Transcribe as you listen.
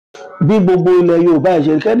bí gbogbo ilẹ̀ Yorùbá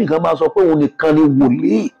ṣe kẹ́nìkan máa sọ pé òun nìkan ni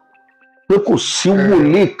wòlíì pé kò sí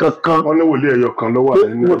wòlíì kankan. wọ́n ní wòlíì ẹyọ kan ló wà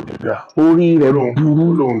nínú Nàìjíríà. orí rẹ̀ burú.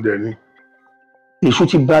 Olóhùn dẹ̀ ni. Èṣù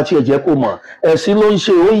ti bá tiẹ̀ jẹ́ kó mọ̀ ẹ̀sìn ló ń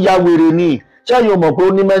ṣe ó ń ya wèrè ni ṣé yóò mọ̀ pé ó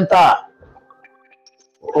ní mẹ́ńtà.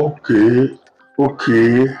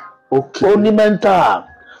 ó ní mẹ́ńtà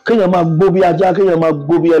kéèyàn máa gbó bí ajá kéèyàn máa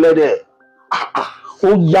gbó bí ẹlẹ́dẹ̀ ó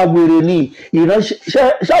ya wèrè ni ìránṣẹ́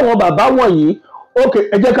ṣáwọn bàbá wọ̀nyí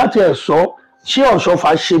ẹ jẹ́ ká tiẹ̀ sọ ṣé Ọ̀ṣọ́fà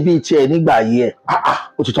ṣe bíi tiẹ̀ nígbà ayé ẹ̀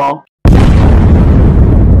ó ti tán.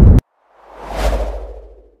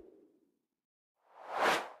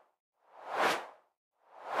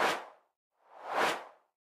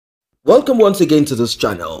 Welcome once again to this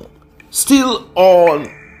channel. Still on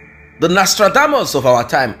the Nostradamus of our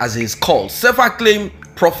time, as he is called, self-acclaimed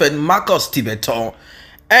Prophet Marcus Tibetan.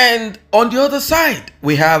 And on the other side,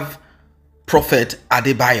 we have Prophet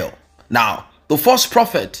Adebayo. Now, the first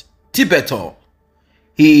prophet, Tibetan,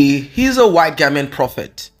 he's a white garment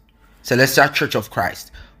prophet, Celestial Church of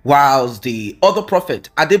Christ. Whilst the other prophet,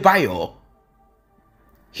 Adebayo,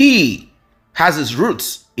 he has his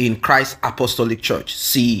roots in Christ Apostolic Church,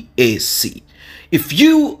 CAC. If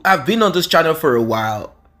you have been on this channel for a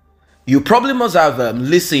while, you probably must have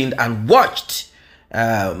listened and watched.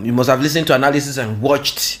 You must have listened to analysis and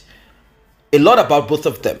watched a lot about both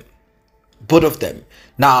of them.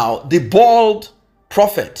 Now, the bald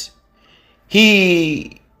prophet,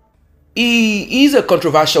 he is a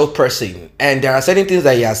controversial person, and there are certain things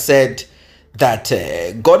that he has said that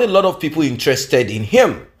got a lot of people interested in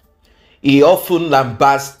him. He often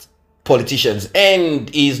lambasts politicians and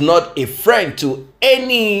is not a friend to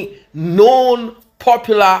any known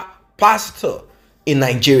popular pastor in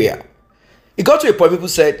Nigeria. It got to a point people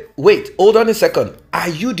said, wait, hold on a second. Are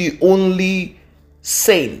you the only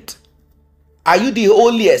saint? Are you the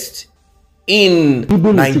holiest in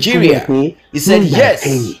Nigeria? He said, yes,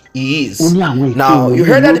 he is. Now, you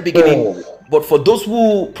heard at the beginning, but for those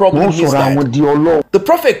who probably missed that, the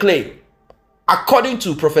prophet claimed, according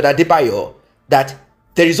to Prophet Adebayo, that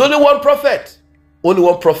there is only one prophet. Only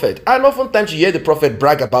one prophet. And oftentimes you hear the prophet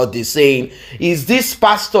brag about this, saying, is this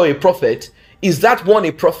pastor a prophet? Is that one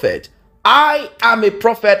a prophet? I am a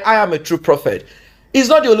prophet. I am a true prophet. He's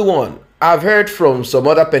not the only one. I've heard from some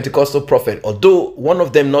other Pentecostal prophet, although one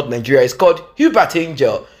of them, not Nigeria, is called Hubert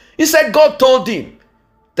Angel. He said God told him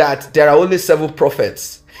that there are only 7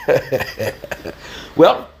 prophets.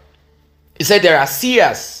 Well, he said there are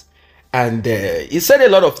seers. And he said a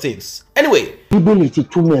lot of things. Anyway,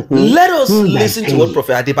 let us listen to what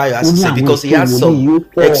Prophet Adebayo has to say, because he has some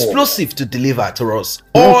explosive to deliver to us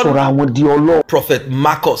on Prophet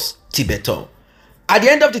Marcus Tibetan. At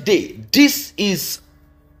the end of the day, this is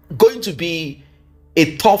going to be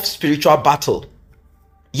a tough spiritual battle.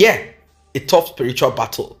 Yeah, a tough spiritual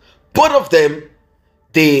battle. Both of them,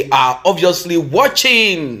 they are obviously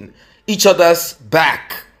watching each other's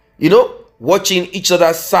back, you know, watching each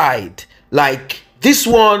other's side. Like this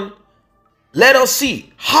one, let us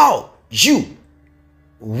see how you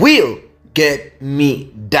will get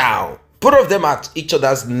me down. Both of them at each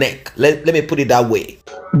other's neck. Let me put it that way.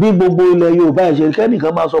 Bí gbogbo ilẹ̀ Yorùbá ṣe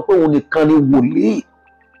kẹ́nìkan máa sọ pé òun nìkan ni wòlíì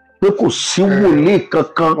pé kò sí wòlíì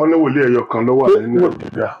kankan. Wọ́n ní wòlíì ẹyọ kan ló wà nínú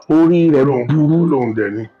Nàìjíríà. Orí rẹ̀ burú. Olóhùn dẹ̀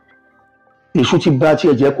ni. Èṣù ti bá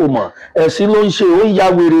tiẹ̀ jẹ́ kó mọ̀ ẹ̀sìn ló ń ṣe ó ń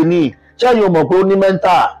ya wèrè ni ṣé yóò mọ̀ pé ó ní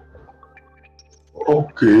mẹ́ńtà. Ó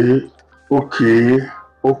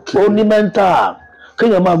ní mẹ́ńtà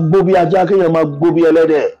kéèyàn máa gbó bí ajá kéèyàn máa gbó bí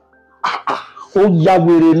ẹlẹ́dẹ̀ ó ya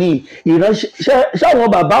wèrè ni ìránṣẹ́ ṣáwọn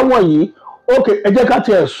bàbá wọ̀nyí ẹ jẹ́ ká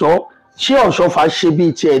tiẹ̀ sọ ṣé Ọ̀ṣọ́fà ṣe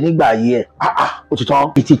bíi tiẹ̀ nígbà ayé ẹ̀ ó ti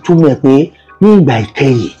tán. ìtì túmọ̀ ẹ̀ pé ní ìgbà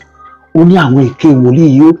ìkẹyìn ó ní àwọn èké wòlíì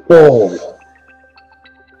yìí pọ̀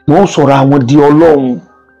wọ́n sọ̀rọ̀ àwọn di Ọlọ́run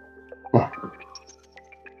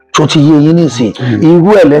tó ti yé yín nísìn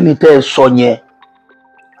irú ẹ̀ lẹ́ni tẹ́ ẹ sọ yẹn.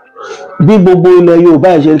 Bí gbogbo ilẹ̀ Yorùbá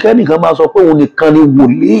ṣe kẹ́nìkan máa sọ pé òun nìkan ni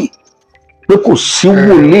wòlíì pé kò sí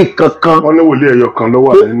wòlíì kankan. Wọ́n ní wòlíì ẹyọ kan ló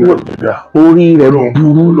wà nínú Nàìjíríà. Orí rẹ̀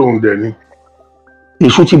burú. Olóhùn dẹ̀ ni.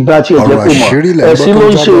 Èṣù ti bá tiẹ̀ jẹ́ kó mọ̀ ẹ̀sìn ló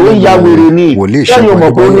ń ṣe ó ń ya wèrè ni ṣé yóò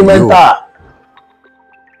mọ̀ pé ó ní mẹ́ńtà.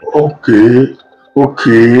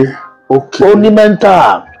 Ó ní mẹ́ńtà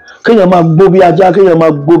kéèyàn máa gbó bí ajá kéèyàn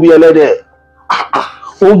máa gbó bí ẹlẹ́dẹ̀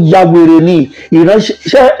ó ya wèrè ni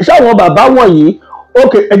ìránṣẹ́ ṣáwọn bàbá wọ̀nyí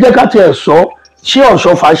ẹ jẹ́ ká tiẹ̀ sọ ṣé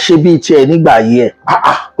Ọ̀ṣọ́fà ṣe bíi tiẹ̀ nígbà ayé ẹ̀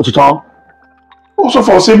ó ti tán. Ó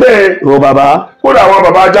sọ̀fọ̀ sí bẹ́ẹ̀. Ro bàbá. Kódà àwọn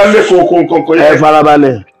bàbá ajá lé kókó yẹn. Ẹ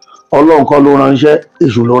farabalẹ̀ Ọlọ́run kọ́ ló ránṣẹ́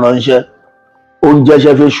Èṣù ló ránṣẹ́ ó ń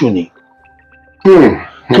jẹ́ṣẹ́ fẹ́ṣù ni.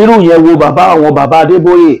 Kírù yẹn wo àwọn bàbá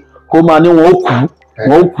Adébóyè kó máa ní wọn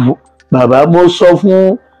ó kú bàbá mo sọ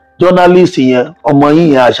fún journalist yẹn ọmọ yín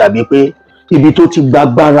yẹn Àṣàbí pé ibi tó ti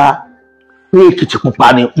gbàgbára pé Èkìtì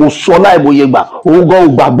Pupa ni mo sọ láìmọye gbà òun gan ò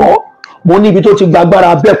gbàgbọ́ mo ní ibi tó ti gbàgbára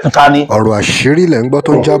Abẹ́òkúta ni. ọ̀rọ̀ àṣírí lẹ̀ ń gbọ́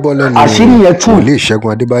tó ń jábọ́ lẹ́nu àṣírí yẹn tú wòlíì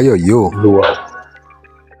Ṣẹ́gun Adébáyọ̀ yìí o. Olúwa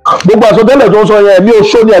gbogbo àsọtẹ́lẹ̀ tó ń sọ yẹn ẹ̀mí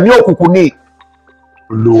oṣó ni ẹ̀mí òkùnkùn ni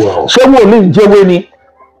Olúwa o. ṣé wòlíì ń jẹ́wé ni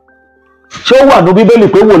ṣé ó wà ní Bíbélì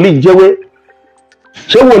pé wòlíì ń jẹ́wé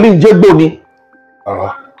ṣé wòlíì ń jẹ́gbò ni Ara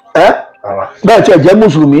ẹ́ ara. bẹ́ẹ̀ tí ẹ jẹ́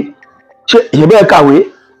mùsùlùmí ṣé ìyẹn bẹ́ẹ̀ kàwé.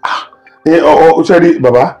 Sẹ́rí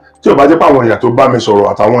bàbá tí ò bá jẹ́ pé àwọn èèyàn tó bá mi sọ̀rọ̀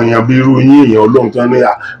àtàwọn èèyàn bí irú yín èèyàn Ọlọ́run tán ní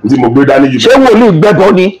tí mo gbé dání jù. ṣé wòlíì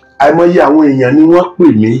gbẹ́bọ ni. Àìmọye àwọn èèyàn ni wọ́n pè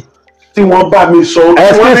mí tí wọ́n bá mi sọ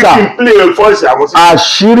Ẹ wọ́n ní sísà. kí n play voice àwọn sí.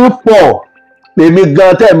 àṣírí pọ̀ èmi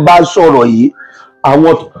gan tẹ́ ń bá sọ̀rọ̀ yìí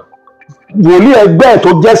àwọn wòlíì ẹgbẹ́ ẹ̀ tó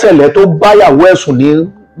jẹ́sẹ̀lẹ̀ tó báyàwó ẹ̀sùn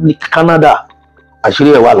ní Canada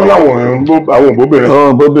àṣírí ẹ̀ wà Wọ́n lọ́wọ́. láwọn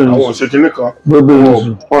òbóbìnrin bóbìnrin àwọn òṣèkínní kan bóbìnrin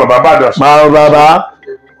sùn. wọn bá bàdàn sùn bàbá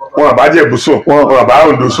wọn bá jẹ̀bú sùn wọn bá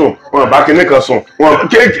Oǹdó sùn wọn bá kinní kan sùn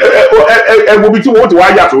ẹ wo bí tí wọn ti wá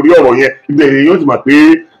yà sórí ọ̀rọ̀ yẹn ibẹ̀ yóò ti mọ̀ pé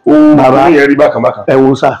Bàbá. òun yẹn rí bákan bákan. ẹ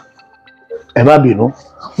wo sá ẹ má bínú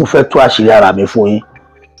mo fẹ́ tú àṣírí ara mi fún yín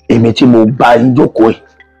èmi tí mo bá yín jókòó ẹ̀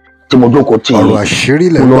tí mo jókòó tì yín ọ̀rọ̀ àṣírí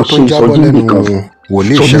lẹ̀ ń mo lọ gbọ́ tó sí ń jábọ́ ìsọjí lẹ́nu nìkan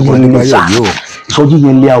wòlíì ìsọjí Ṣẹ́gun yẹn ní Adébáyọ̀ sá yìí o. ìsọjí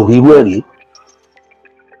yẹn lé àwòrán irú ẹ̀ rí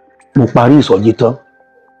mo parí ìsọjí tán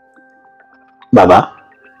bàbá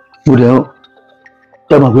mo dẹ̀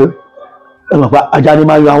ẹ mọ̀ pé ajá ni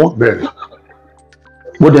máa yọ àwọn Bẹ́ẹ̀ni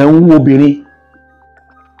mo dẹ̀ ń wo obìnrin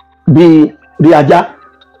bí ajá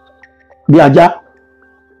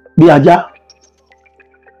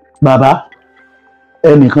bàbá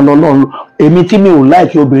ẹnìkan lọ́lọ́run èmi tí mi ò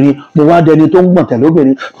láìkí obìnrin mo wá dẹni tó ń gbọ̀n tẹ̀lé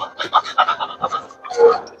obìnrin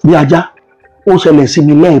bí ajá ó ṣẹlẹ̀ sí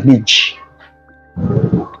mi lẹ́ẹ̀mejì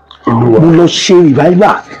Olúwa mo lọ ṣe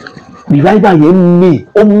revival yẹn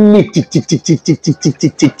ó mì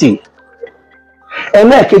títítítítítítítí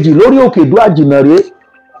ẹlẹ́ẹ̀kejì lórí òkè ìdó àjìnàrè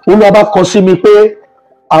olùwàbá kọ sí mi pé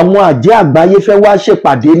àwọn àjẹ́ àgbáyé fẹ́ wá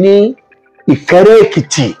ṣèpàdé ní Ìkẹrẹ́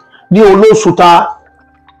Èkìtì ní Olóṣùta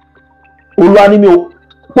olúwa ní mi ò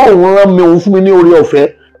pọ̀ òun rán mi òun fún mi ní oore ọ̀fẹ́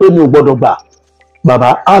pé mi ò gbọ́dọ̀ gbà bàbá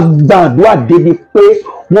agbàdúrà débi pé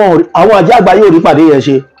àwọn àjẹ́ àgbáyé ò rí pàdé yẹn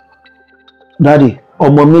ṣe dáàdì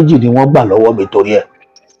ọmọ méjì ni wọ́n gbà lọ́wọ́ mi torí ẹ̀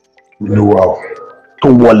Olúwa o tó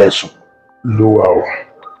wọlé sùn Olúwa o.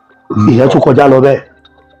 ìyẹn tún kọjá lọ bẹ́ẹ̀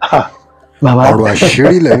bàbá ọ̀rọ̀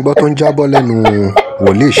àṣírí lẹ̀ ń gbọ́ tó ń jábọ́ lẹ́nu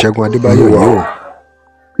wòlíì Ṣẹ́gun Adébáyọ̀ yìí o.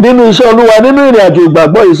 nínú iṣẹ́ olúwa nínú ìrìn àjò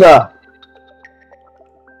ìgbàgbọ́ yìí sáà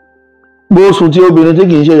bó sùn tí obìnrin tí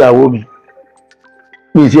kì í ṣe ìyàwó mi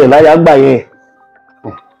ti ẹ̀ láyà gbà yẹn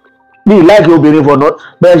mi ì láìkí obìnrin fọ̀nà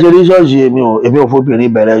bẹ́ẹ̀ ṣe rí ṣọ́ọ̀ṣì èmi ò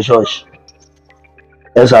fobìnrin bẹ̀rẹ̀ ṣọ́ọ̀ṣì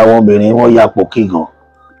ẹ̀sà àwọn obìnrin wọ́n ya pò kí gan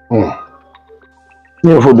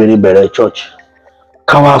mi ò fobìnrin bẹ̀rẹ̀ ṣọ́ọ̀ṣì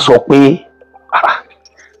káwa sọ pé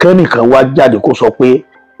kẹ́nìkan wá jáde kó sọ pé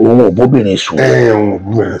òun ò bóbìnrin sùn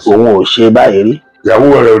òun ò ṣe báyìí rí ìyàwó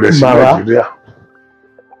rẹ̀ ò lè sí Bàbá. Nàìjíríà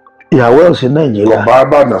ìyàwó ẹ̀ sí kò Nàìjíríà bá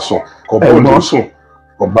bàdàn sùn kò bá Ẹ̀gbọ́n. Oǹdó sùn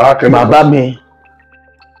kò bá kinní kan bàbá mi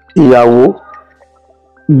ìyàwó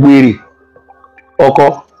gbèrè ọkọ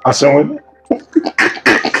àsẹ̀wọ̀n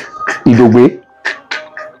ìdògbé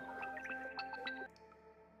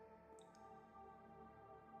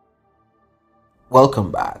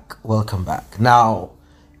Welcome back. Welcome back. Now,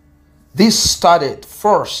 this started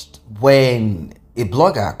first when a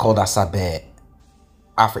blogger called Asabe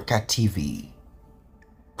Africa TV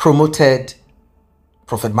promoted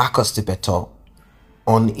Prophet Marcus Tibetan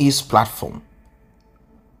on his platform.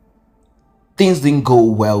 Things didn't go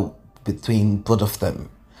well between both of them.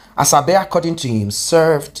 Asabe, according to him,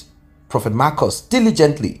 served Prophet Marcus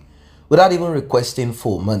diligently without even requesting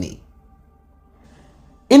for money.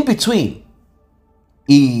 In between,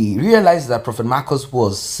 he realized that Prophet Marcus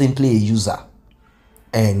was simply a user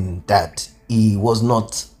and that he was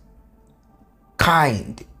not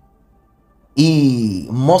kind. He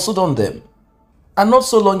muscled on them. And not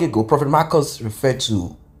so long ago, Prophet Marcus referred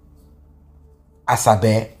to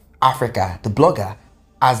Asabe Africa, the blogger,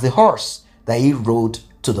 as the horse that he rode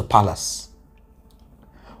to the palace.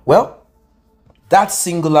 Well, that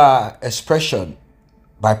singular expression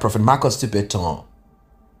by Prophet Marcus Tibetan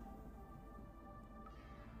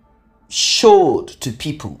showed to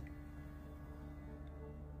people,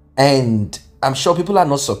 and I'm sure people are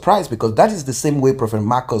not surprised because that is the same way Prophet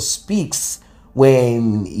Marcus speaks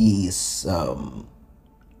when he's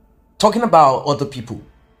talking about other people,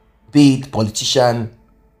 be it politician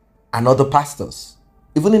and other pastors,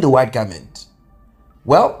 even in the white garment.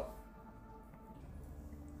 Well,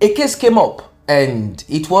 a case came up And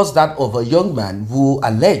it was that of a young man who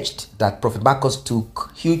alleged that Prophet Marcus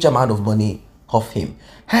took huge amount of money off him.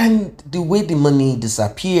 And the way the money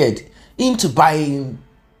disappeared into buying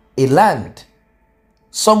a land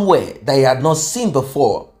somewhere that he had not seen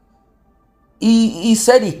before, he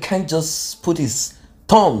said he can't just put his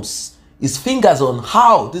fingers on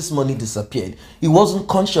how this money disappeared. He wasn't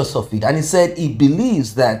conscious of it. And he said he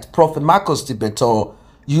believes that Prophet Marcus Tibetan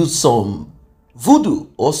used some voodoo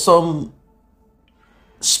or some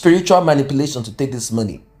spiritual manipulation to take this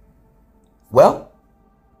money. Well,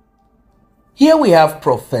 here we have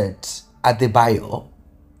Prophet Adebayo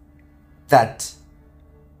that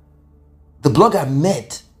the blogger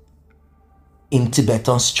met in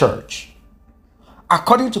Tibetan's church.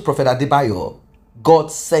 According to Prophet Adebayo,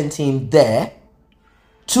 God sent him there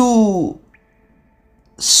to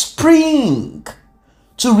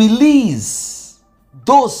to release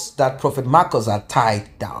those that Prophet Marcus had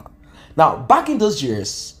tied down. Now, back in those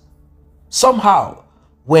years, somehow,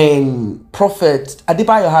 when Prophet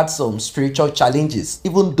Adebayo had some spiritual challenges,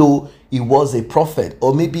 even though he was a prophet,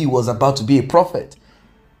 or maybe he was about to be a prophet,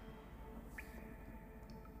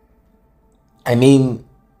 I mean,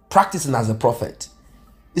 practicing as a prophet,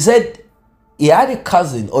 he said he had a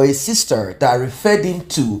cousin or a sister that referred him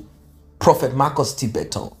to Prophet Marcus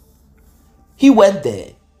Tibetan. He went there,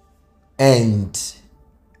 and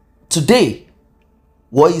today,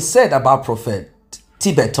 what he said about Prophet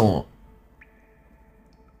Tibetan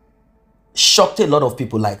shocked a lot of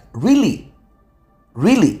people. Like, really,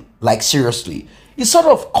 like, seriously. He sort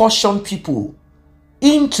of cautioned people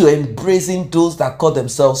into embracing those that call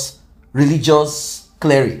themselves religious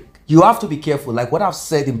cleric. You have to be careful. Like what I've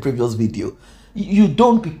said in previous video, you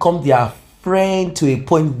don't become their friend to a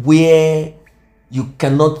point where you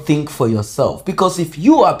cannot think for yourself. Because if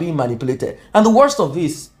you are being manipulated, and the worst of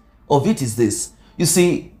it is this, you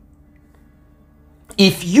see,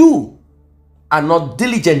 if you are not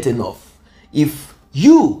diligent enough, if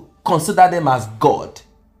you consider them as God,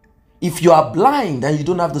 if you are blind and you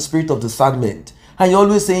don't have the spirit of discernment, and you're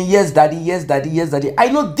always saying, yes, daddy, yes, daddy, yes, daddy. I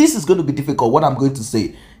know this is going to be difficult, what I'm going to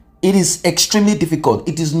say. It is extremely difficult.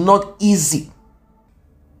 It is not easy.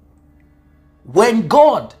 When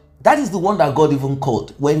God, that is the one that God even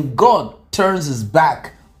called, when God turns his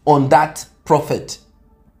back on that prophet,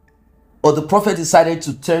 or the prophet decided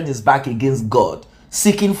to turn his back against God,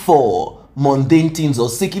 seeking for mundane things or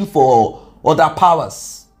seeking for other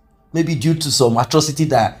powers, maybe due to some atrocity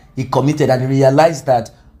that he committed, and he realized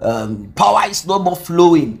that power is no more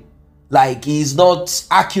flowing, like he is not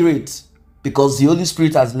accurate because the Holy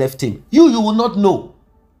Spirit has left him. You will not know.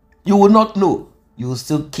 You will not know. You will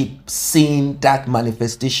still keep seeing that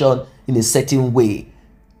manifestation in a certain way.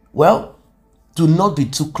 Well, do not be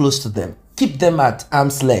too close to them. Keep them at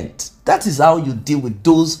arm's length. That is how you deal with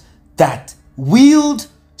those that wield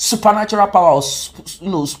supernatural powers,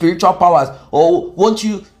 spiritual powers, or want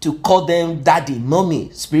you to call them daddy, mommy,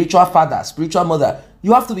 spiritual father, spiritual mother.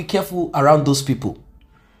 You have to be careful around those people,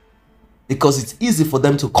 because it's easy for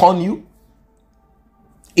them to con you.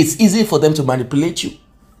 It's easy for them to manipulate you.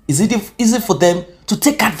 It's easy for them to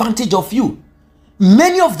take advantage of you.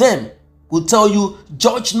 Many of them will tell you,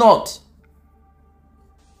 judge not,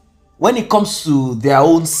 when it comes to their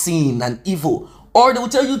own sin and evil. Or they will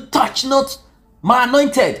tell you, touch not my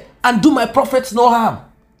anointed and do my prophets no harm.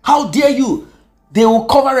 How dare you? They will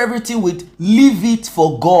cover everything with, leave it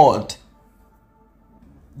for God.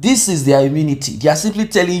 This is their immunity. They are simply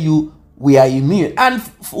telling you, we are immune. And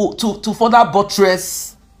to further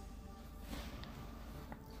buttress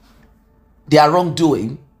their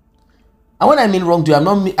wrongdoing, and when I mean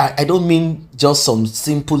wrongdoing, I don't mean just some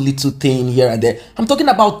simple little thing here and there. I'm talking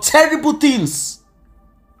about terrible things,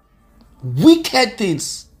 wicked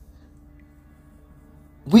things.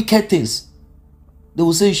 They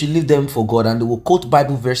will say you should leave them for God, and they will quote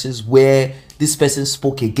Bible verses where this person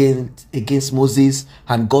spoke against Moses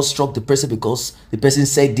and God struck the person because the person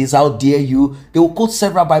said this, how dare you. They will quote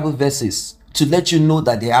several Bible verses to let you know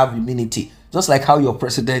that they have immunity. Just like how your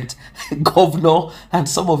president, governor, and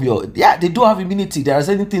some of they do have immunity. There are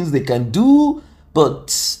certain things they can do,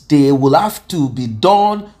 but they will have to be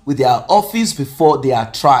done with their office before they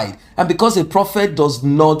are tried. And because a prophet does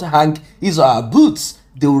not hang his or her boots,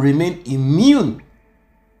 they will remain immune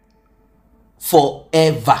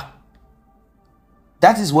forever.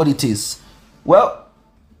 That is what it is. Well,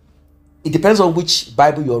 it depends on which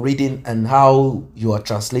Bible you're reading and how you are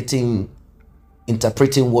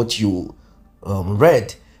interpreting what you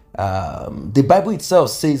read. The Bible itself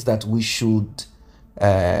says that we should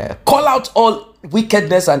call out all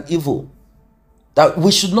wickedness and evil, that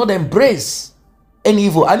we should not embrace any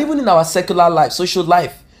evil. And even in our secular life, social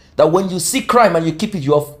life, That when you see crime and you keep it,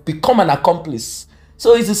 you have become an accomplice.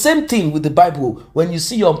 So it's the same thing with the Bible. When you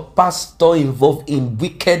see your pastor involved in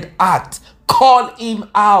wicked act, call him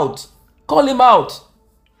out. Call him out.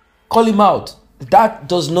 Call him out. That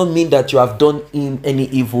does not mean that you have done him any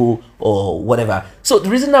evil or whatever. So the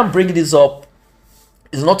reason I'm bringing this up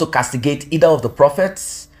is not to castigate either of the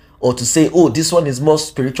prophets or to say, oh, this one is more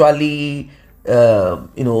spiritually,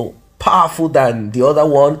 powerful than the other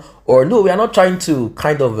one. Or no, we are not trying to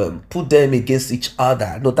kind of put them against each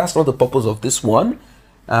other. No, that's not the purpose of this one.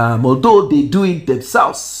 Although they do it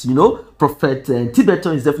themselves, Prophet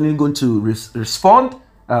Tibetan is definitely going to respond.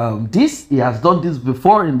 He has done this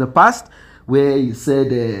before in the past, where he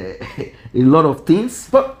said a lot of things.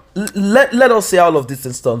 But let us see how all of these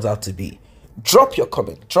things turns out to be. Drop your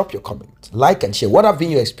comment, like and share. What have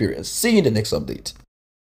been your experience? See you in the next update.